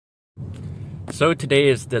So today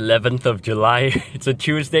is the 11th of July. It's a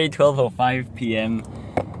Tuesday, 12:05 p.m.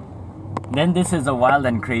 Then this is a wild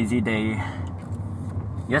and crazy day.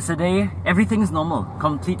 Yesterday, everything's normal.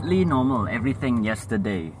 Completely normal. Everything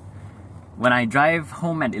yesterday. When I drive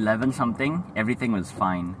home at 11 something, everything was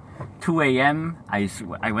fine. 2 a.m, I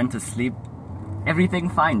went to sleep. Everything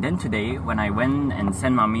fine. Then today, when I went and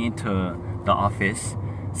sent mommy to the office,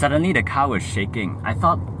 suddenly the car was shaking. I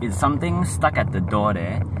thought, is something stuck at the door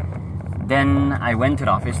there? Then I went to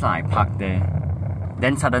the office, I parked there.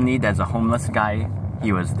 Then suddenly there's a homeless guy.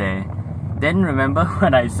 He was there. Then remember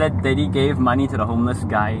when I said Daddy gave money to the homeless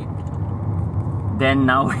guy? Then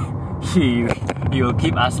now he will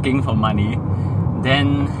keep asking for money.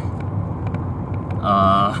 Then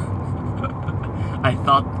I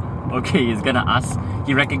thought, okay, he's gonna ask.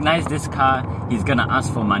 He recognized this car, he's gonna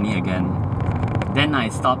ask for money again. Then I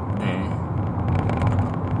stopped there.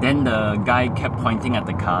 Then the guy kept pointing at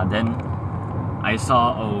the car. Then I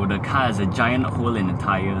saw, oh, the car has a giant hole in the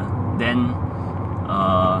tire. Then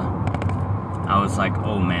I was like,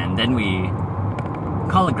 oh man. Then we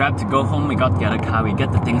call a Grab to go home. We got the other car. We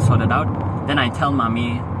get the thing sorted out. Then I tell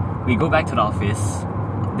mommy, we go back to the office.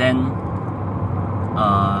 Then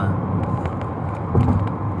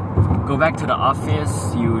go back to the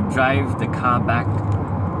office. You drive the car back.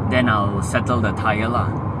 Then I'll settle the tire lah.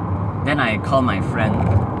 Then I call my friend.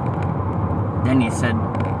 Then he said,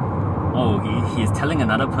 oh, he's telling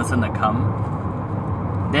another person to come.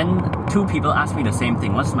 Then 2 people asked me the same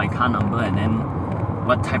thing. What's my car number? And then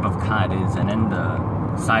what type of car it is. And then the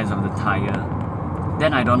size of the tire.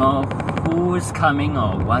 Then I don't know who is coming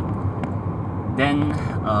or what. Then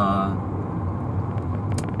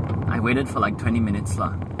I waited for like 20 minutes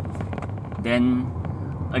lah. Then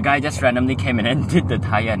a guy just randomly came and then did the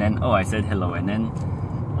tire. And then, oh, I said hello. And then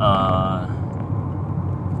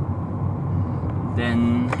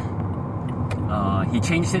he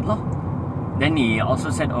changed it lor. Then he also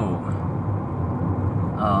said, oh,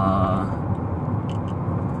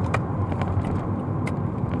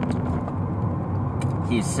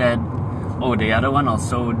 he said, oh, the other one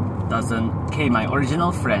also doesn't. Okay, my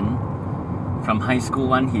original friend from high school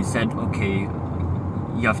one, he said, okay,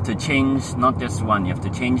 you have to change not just one, you have to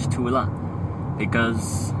change 2 lah,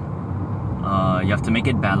 because you have to make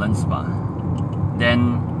it balanced bah.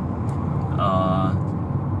 Then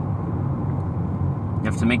you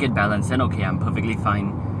have to make it balanced. Then okay, I'm perfectly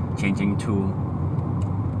fine changing 2.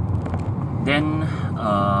 Then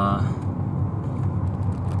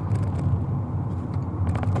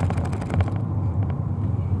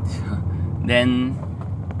then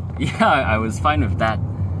yeah, I was fine with that.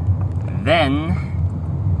 Then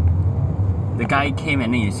the guy came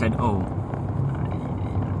and he said, oh,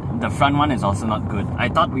 the front one is also not good. I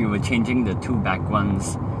thought we were changing the 2 back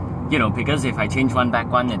ones, you know, because if I change one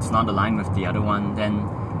back one, it's not aligned with the other one, then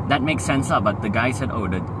that makes sense lah. But the guy said, oh,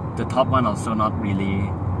 the top one also not really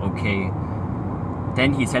okay.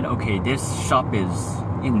 Then he said, okay, this shop is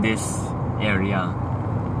in this area.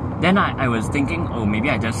 Then I was thinking, oh,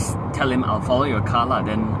 maybe I just tell him I'll follow your car lah,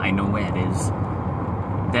 then I know where it is.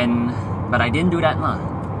 Then, but I didn't do that lah.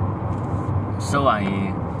 So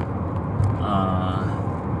I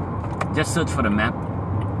just searched for the map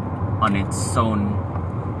on its own,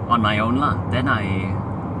 on my own lah. Then I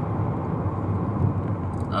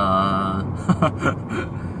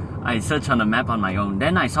searched on the map on my own.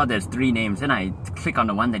 Then I saw there's 3 names. Then I click on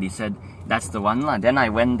the one that he said, that's the one lah. Then I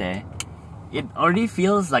went there. It already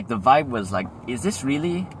feels like the vibe was like, is this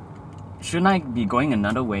really? Shouldn't I be going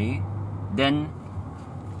another way? Then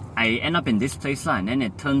I end up in this place lah, and then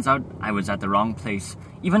it turns out I was at the wrong place.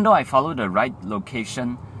 Even though I followed the right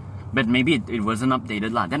location, but maybe it wasn't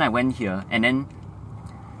updated lah. Then I went here, and then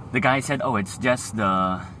the guy said, oh, it's just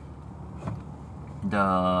the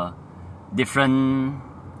different,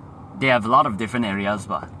 they have a lot of different areas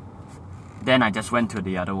but then I just went to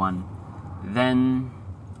the other one. Then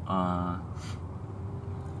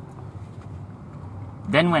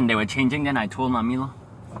when they were changing, then I told mommy lor.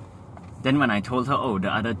 Then when I told her, oh,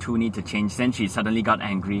 the other 2 need to change, then she suddenly got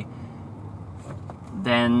angry.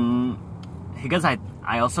 Then because I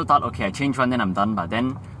also thought, okay, I changed 1, then I'm done, but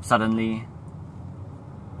then suddenly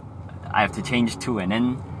I have to change 2, and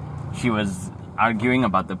then she was arguing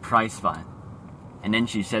about the price but, and then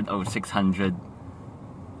she said, oh, 600.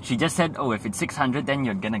 She just said, oh, if it's 600, then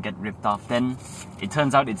you're gonna get ripped off. Then it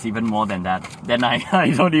turns out it's even more than that. Then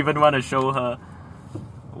I don't even want to show her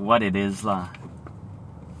what it is lah.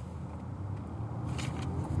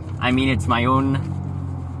 I mean, it's my own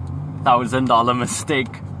 $1,000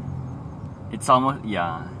 mistake. It's almost,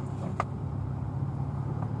 yeah.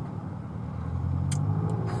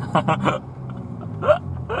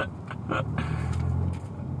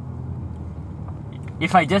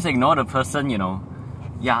 if I just ignore the person, you know,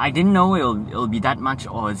 yeah, I didn't know it'll be that much,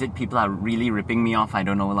 or is it people are really ripping me off? I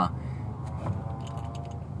don't know lah.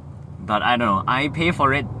 But I don't know. I pay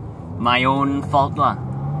for it, my own fault lah.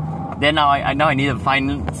 Then now I need to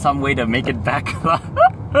find some way to make it back lah.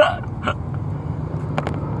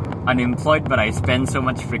 Unemployed, but I spend so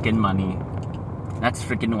much freaking money. That's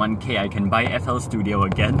freaking 1K. I can buy FL Studio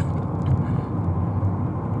again.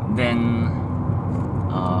 Then,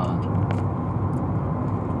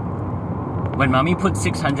 when mommy put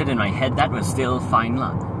 600 in my head, that was still fine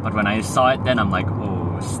lah. But when I saw it, then I'm like,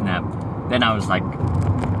 oh snap. Then I was like,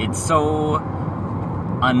 it's so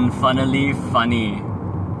unfunnily funny.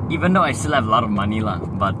 Even though I still have a lot of money lah,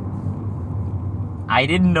 but I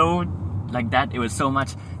didn't know like that it was so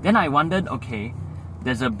much. Then I wondered, okay,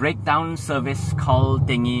 there's a breakdown service call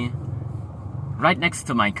thingy right next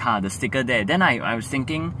to my car, the sticker there. Then I was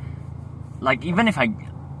thinking, like, even if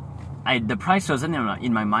the price wasn't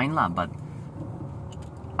in my mind lah, but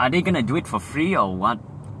are they gonna do it for free or what?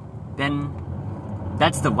 Then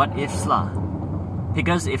that's the what ifs lah.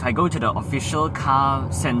 Because if I go to the official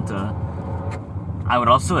car center, I would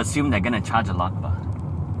also assume they're gonna charge a lot, but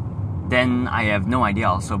then I have no idea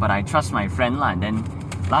also. But I trust my friend lah. And then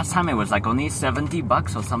last time it was like only 70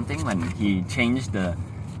 bucks or something when he changed the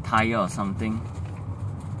tire or something.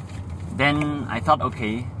 Then I thought,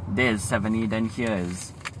 okay, there's 70, then here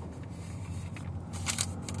is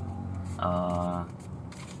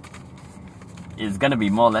it's gonna be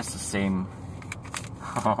more or less the same.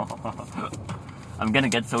 I'm gonna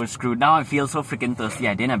get so screwed. Now I feel so freaking thirsty.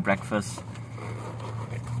 I didn't have breakfast.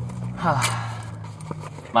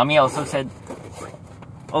 Mommy also said,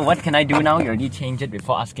 oh, what can I do now? You already changed it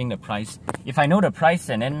before asking the price. If I know the price,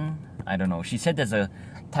 and then, I don't know. She said there's a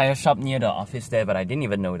tire shop near the office there, but I didn't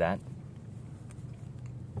even know that.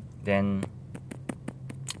 Then,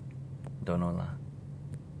 don't know lah.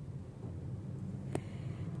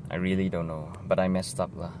 I really don't know, but I messed up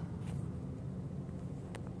lah.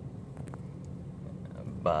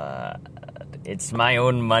 But it's my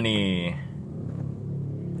own money.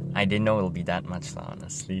 I didn't know it'll be that much lah,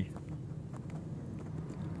 honestly.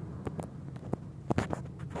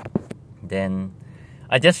 Then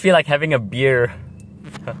I just feel like having a beer.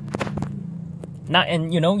 Now,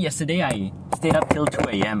 and you know, yesterday I stayed up till 2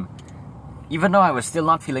 a.m. Even though I was still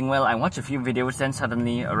not feeling well, I watched a few videos, then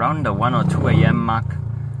suddenly around the 1 or 2 a.m. mark,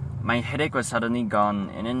 my headache was suddenly gone,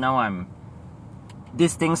 and then now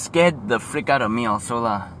this thing scared the frick out of me also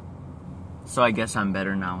lah. So I guess I'm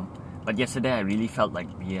better now. But yesterday I really felt like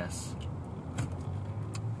BS.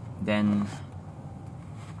 Then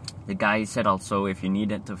the guy said also, if you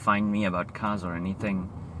needed to find me about cars or anything,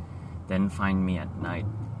 then find me at night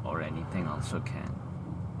or anything also can.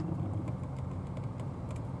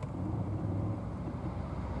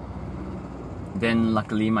 Then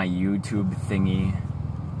luckily my YouTube thingy,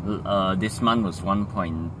 this month was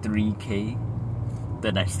 1.3k.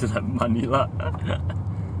 Then I still have money lah.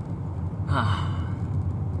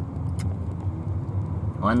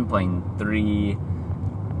 1.3,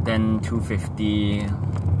 then 250,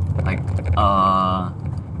 like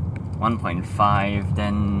 1.5,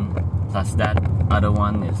 then plus that other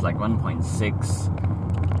one is like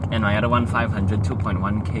 1.6, and my other one 500,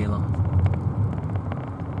 2.1k lah.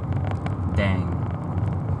 Dang.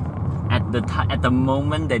 At the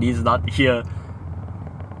moment that he's not here,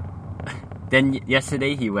 then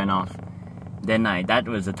yesterday he went off. Then that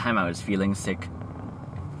was the time I was feeling sick.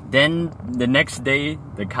 Then the next day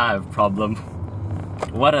the car had a problem.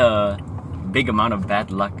 What a big amount of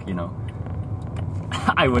bad luck, you know.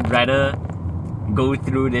 I would rather go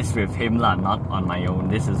through this with him lah, not on my own.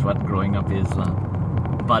 This is what growing up is lah.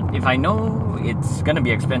 But if I know it's gonna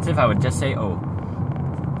be expensive, I would just say,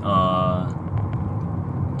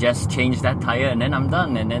 just change that tire and then I'm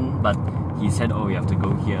done. And then, but he said, oh, you have to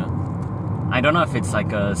go here. I don't know if it's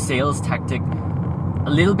like a sales tactic. A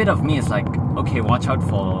little bit of me is like, okay, watch out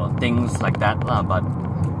for things like that lah. But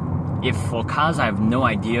if for cars I have no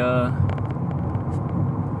idea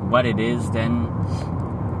what it is, then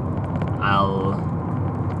I'll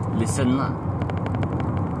listen lah.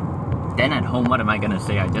 Then at home, what am I gonna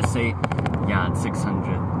say? I just say, yeah, it's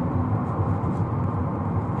 600.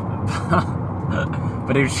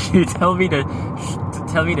 But if she tell me to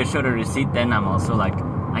show the receipt, then I'm also like,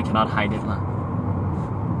 I cannot hide it lah.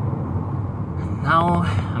 Now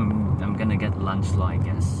I'm gonna get lunch lah, I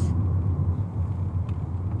guess.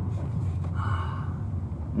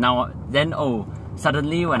 Now then,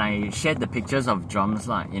 suddenly when I shared the pictures of drums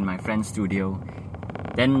lah in my friend's studio,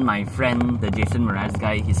 then my friend, the Jason Mraz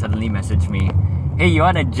guy, he suddenly messaged me, hey, you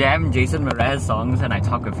wanna jam Jason Mraz songs? And I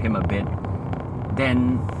talked with him a bit.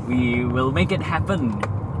 then we will make it happen.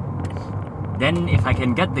 Then if I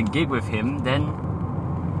can get the gig with him, then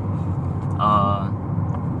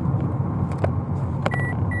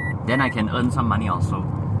I can earn some money also.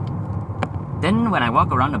 Then when I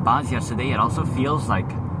walk around the bars yesterday, it also feels like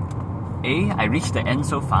I reached the end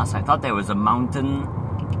so fast. I thought there was a mountain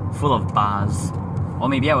full of bars, or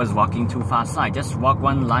maybe I was walking too fast. So I just walked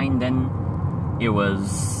one line, then it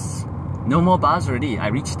was no more bars already. I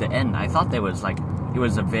reached the end. I thought there was it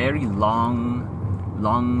was a very long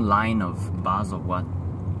line of bars or what.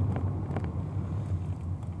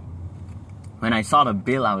 When I saw the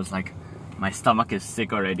bill, I was like, my stomach is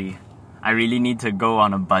sick already. I really need to go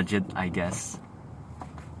on a budget, I guess.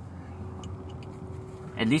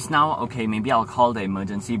 At least now, okay, maybe I'll call the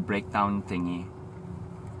emergency breakdown thingy.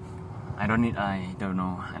 I don't know.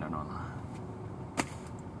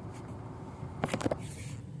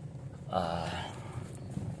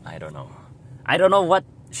 I don't know what,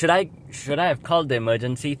 should I have called the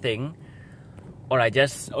emergency thing? Or I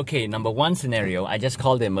just, okay, number one scenario, I just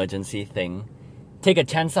call the emergency thing. Take a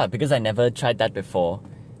chance up, because I never tried that before.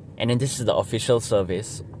 And then this is the official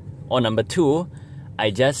service. Or number two,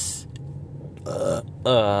 I just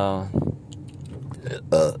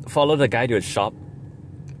follow the guy to his shop.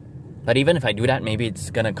 But even if I do that, maybe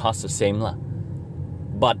it's gonna cost the same lah.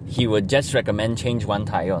 But he would just recommend change one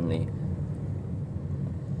tire only.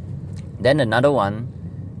 Then another one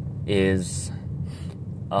is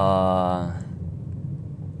okay,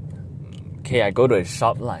 I go to his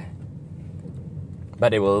shop lah.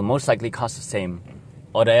 But it will most likely cost the same.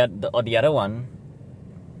 Or the other one,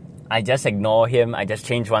 I just ignore him, I just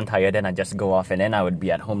change one tire, then I just go off, and then I would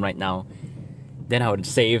be at home right now. Then I would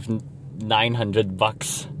save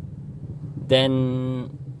 $900. Then,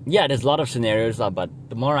 yeah, there's a lot of scenarios lah, but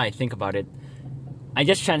the more I think about it, I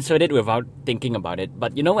just transferred it without thinking about it.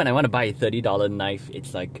 But you know, when I want to buy a $30 knife,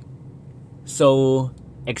 it's like so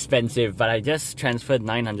expensive, but I just transferred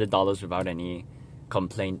 $900 without any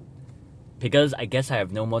complaint. Because I guess I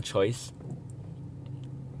have no more choice.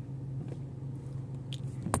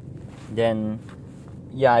 Then,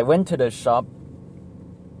 yeah, I went to the shop.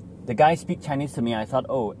 The guy speak Chinese to me. I thought,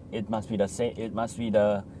 oh, it must be the same. It must be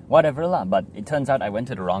the whatever lah. But it turns out I went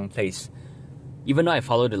to the wrong place. Even though I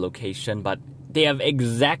followed the location, but they have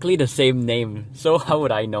exactly the same name. So how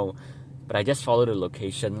would I know? But I just followed the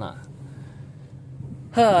location lah.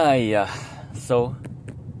 Yeah. So,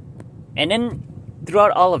 and then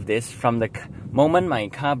throughout all of this, from the moment my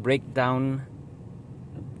car break down,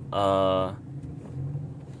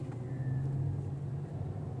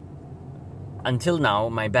 until now,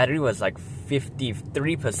 my battery was like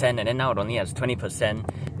 53%, and then now it only has 20%.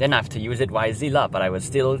 Then I have to use it wisely lah, but I was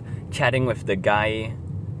still chatting with the guy,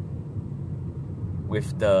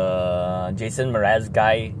 with the Jason Mraz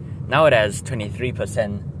guy. Now it has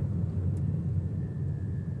 23%.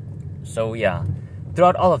 So yeah,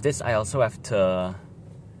 throughout all of this, I also have to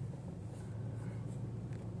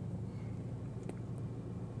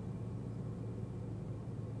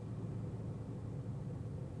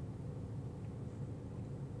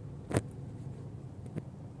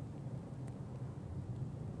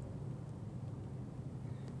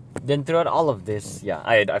Then throughout all of this, yeah,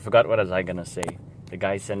 I forgot what was I gonna say. The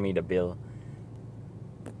guy sent me the bill.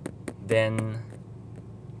 Then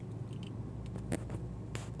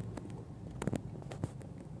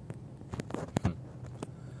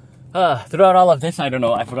throughout all of this, I don't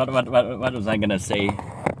know. I forgot what was I gonna say.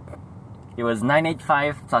 It was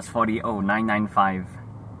 985 plus 40. Oh, 995.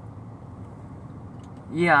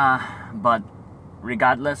 Yeah, but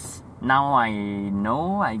regardless, now I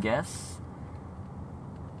know, I guess.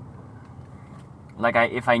 Like,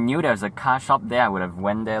 if I knew there was a car shop there, I would have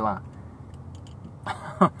went there lah.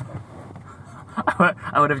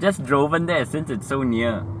 I would have just driven there since it's so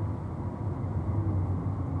near.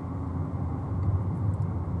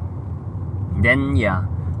 Then yeah,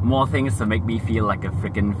 more things to make me feel like a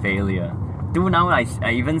freaking failure. Dude, now I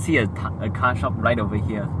even see a car shop right over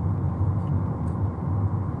here.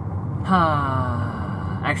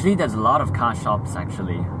 Actually, there's a lot of car shops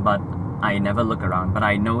actually, but I never look around. But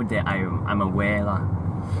I know that I'm aware lah.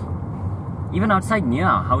 Even outside near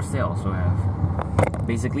our house, they also have.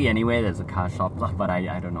 Basically anywhere there's a car shop lah, but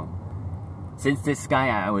I don't know. Since this guy,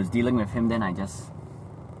 I was dealing with him, then I just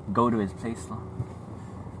go to his place lah.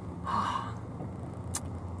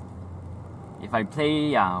 If I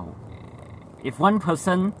play, if one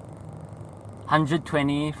person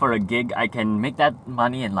 120 for a gig, I can make that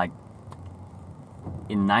money in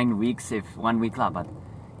 9 weeks, if 1 week lah. But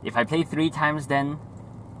if I play 3 times, then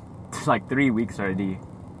it's like 3 weeks already.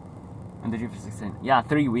 1, 2, 3, 4, 6, 7. Yeah,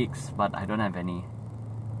 3 weeks, but I don't have any.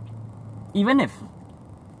 even if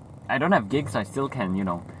I don't have gigs, I still can, you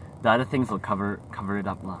know, the other things will cover it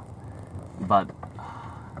up lah. But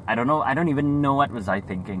I don't know. I don't even know what was I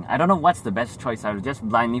thinking. I don't know what's the best choice. I was just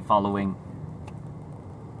blindly following.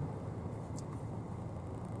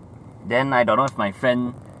 Then I don't know if my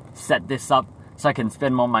friend set this up so I can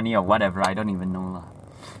spend more money or whatever. I don't even know lah.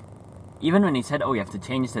 Even when he said, "Oh, you have to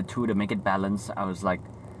change the two to make it balance," I was like,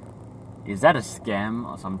 "Is that a scam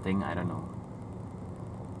or something?" I don't know.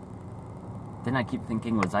 Then I keep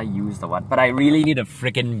thinking, was I used or what? But I really need a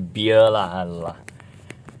freaking beer lah.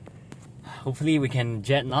 Hopefully we can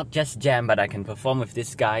not just jam, but I can perform with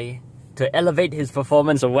this guy to elevate his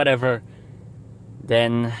performance or whatever.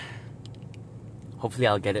 Then hopefully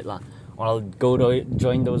I'll get it lah. Or I'll go to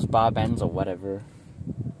join those bar bands or whatever.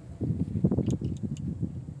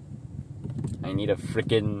 I need a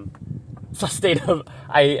freaking sustainable...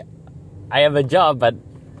 I have a job, but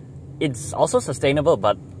it's also sustainable,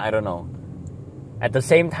 but I don't know. At the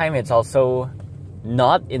same time, it's also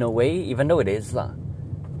not in a way, even though it is lah.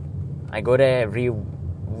 I go there every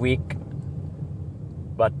week,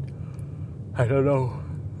 but I don't know.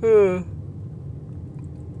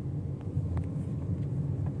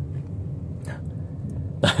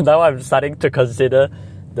 Now I'm starting to consider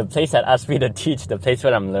the place that asked me to teach, the place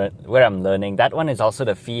where I'm learning. That one is also,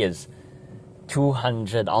 the fee is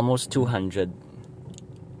 200, almost 200.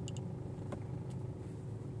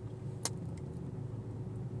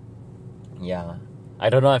 Yeah, I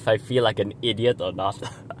don't know if I feel like an idiot or not.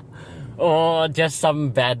 Oh, just some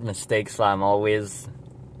bad mistakes lah. I'm always...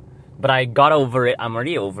 But I got over it. I'm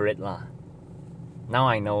already over it lah. Now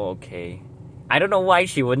I know, okay. I don't know why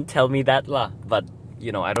she wouldn't tell me that lah. But,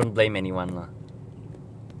 you know, I don't blame anyone lah.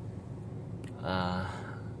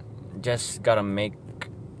 Just gotta make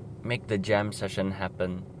the jam session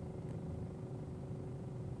happen.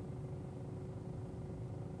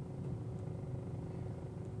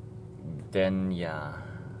 Then, yeah.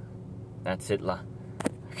 That's it lah.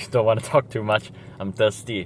 Don't want to talk too much. I'm thirsty.